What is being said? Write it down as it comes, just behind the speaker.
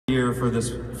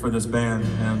here for this band,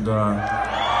 and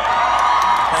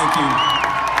thank you.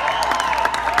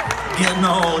 Getting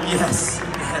old, yes.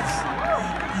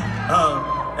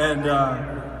 And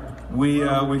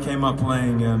we came up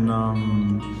playing and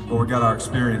we got our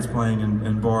experience playing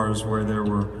in bars where there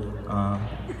were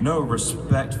no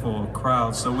respectful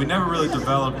crowds, so we never really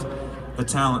developed the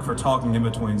talent for talking in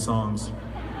between songs.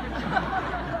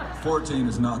 14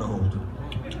 is not old.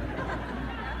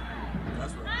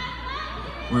 That's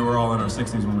right. We were all in our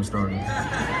 60s when we started.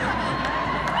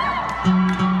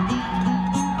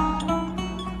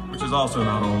 Which is also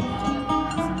not old.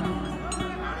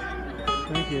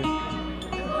 Thank you.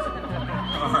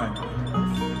 All right.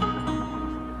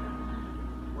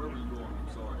 Where were you going? I'm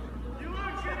sorry.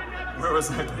 Where was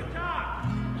that?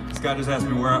 Scott just asked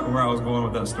me where I was going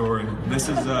with that story. This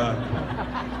is a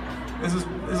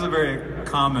very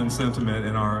common sentiment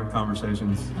in our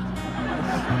conversations.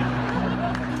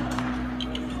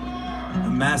 A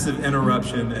massive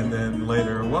interruption, and then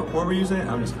later, what were you saying?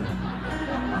 I'm just kidding.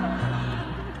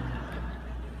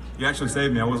 You actually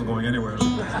saved me. I wasn't going anywhere. Okay.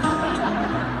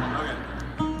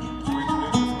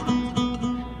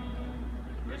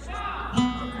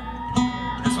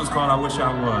 This one's called "I Wish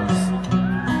I Was."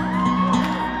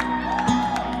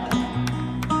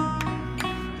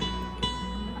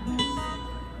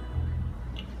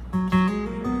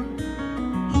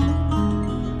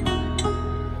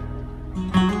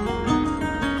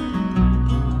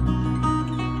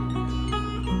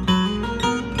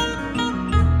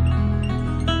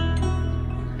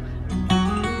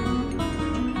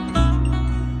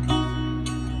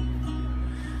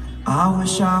 I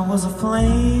wish I was a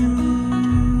flame,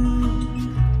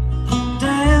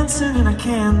 dancing in a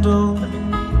candle,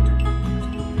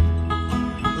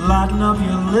 lighting up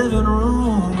your living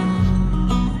room,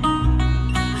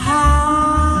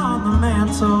 high on the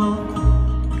mantle.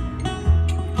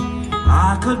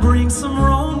 I could bring some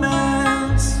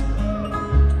romance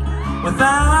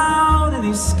without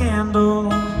any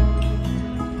scandal.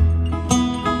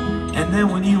 And then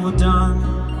when you were done,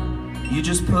 you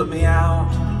just put me out.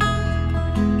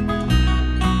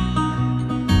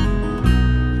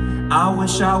 I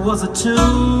wish I was a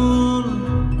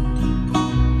tune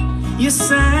you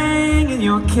sang in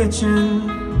your kitchen,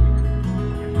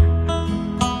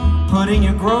 putting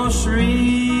your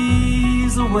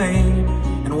groceries away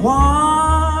and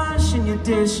washing your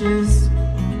dishes.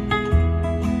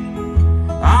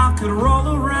 I could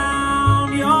roll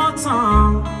around your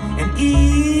tongue and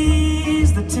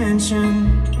ease the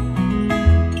tension.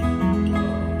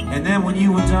 And then when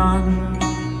you were done,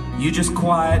 you just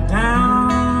quiet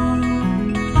down.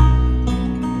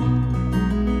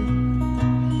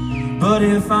 But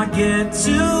if I get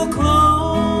too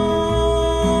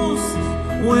close,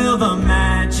 will the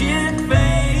magic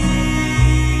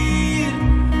fade?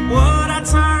 Would I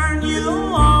turn you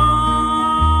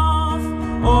off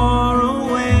or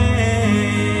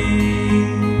away?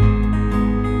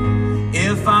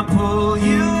 If I pull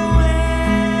you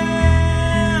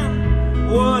in,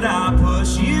 would I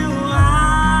push you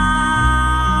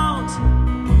out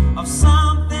of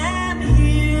something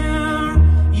here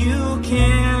you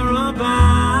care about?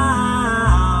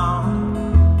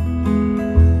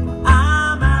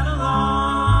 I'm at a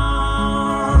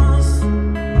loss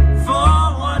for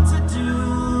what to do,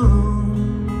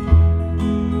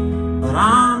 but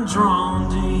I'm drawn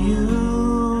to you.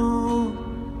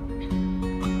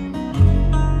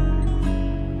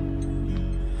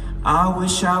 I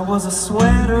wish I was a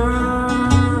sweater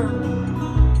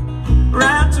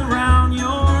wrapped around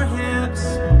your hips,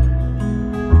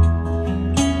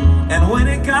 and when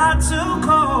it got too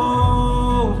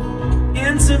cold,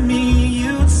 into me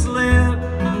you'd slip.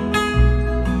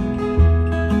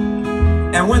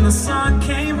 And when the sun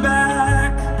came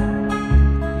back,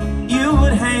 you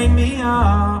would hang me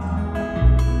up,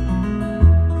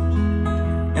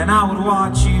 and I would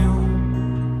watch you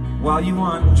while you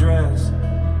undressed.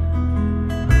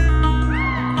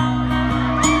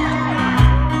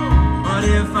 But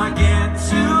if I get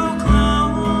too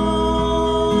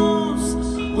close,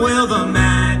 will the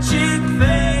magic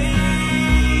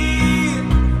fade?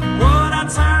 Would I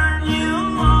turn you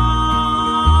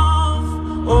off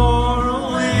or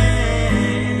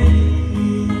away?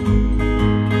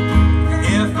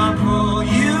 If I pull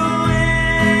you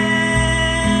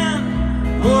in,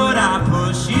 would I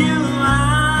push you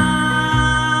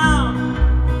out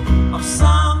of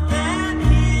something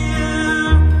here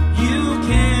you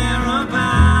care about?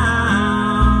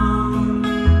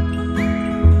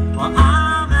 Well,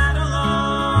 I'm at a loss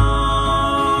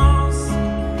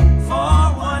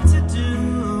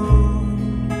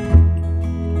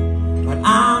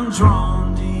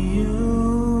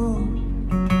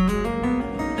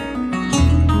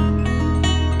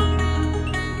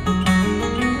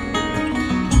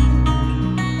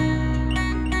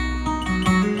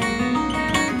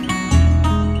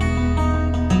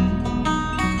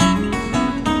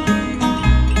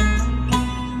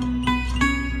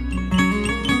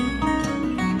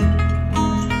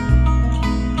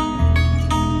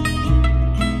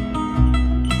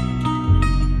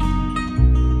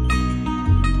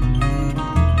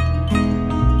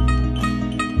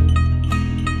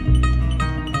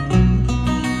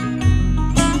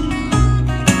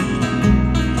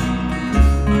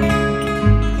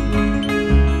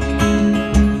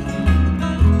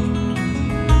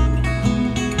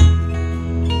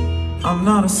I'm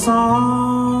not a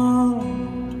song,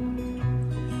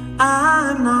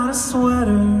 I'm not a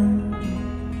sweater,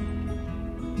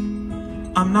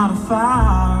 I'm not a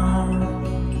fire,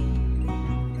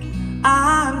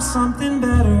 I'm something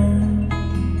better.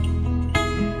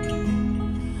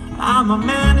 I'm a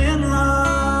man in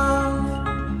love,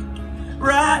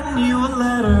 writing you a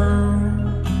letter.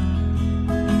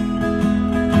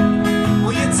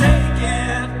 Will you take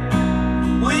it?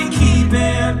 Will you keep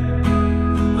it?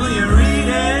 Will you read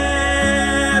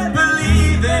it?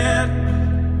 Believe it?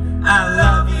 I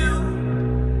love you,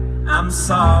 I'm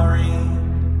sorry.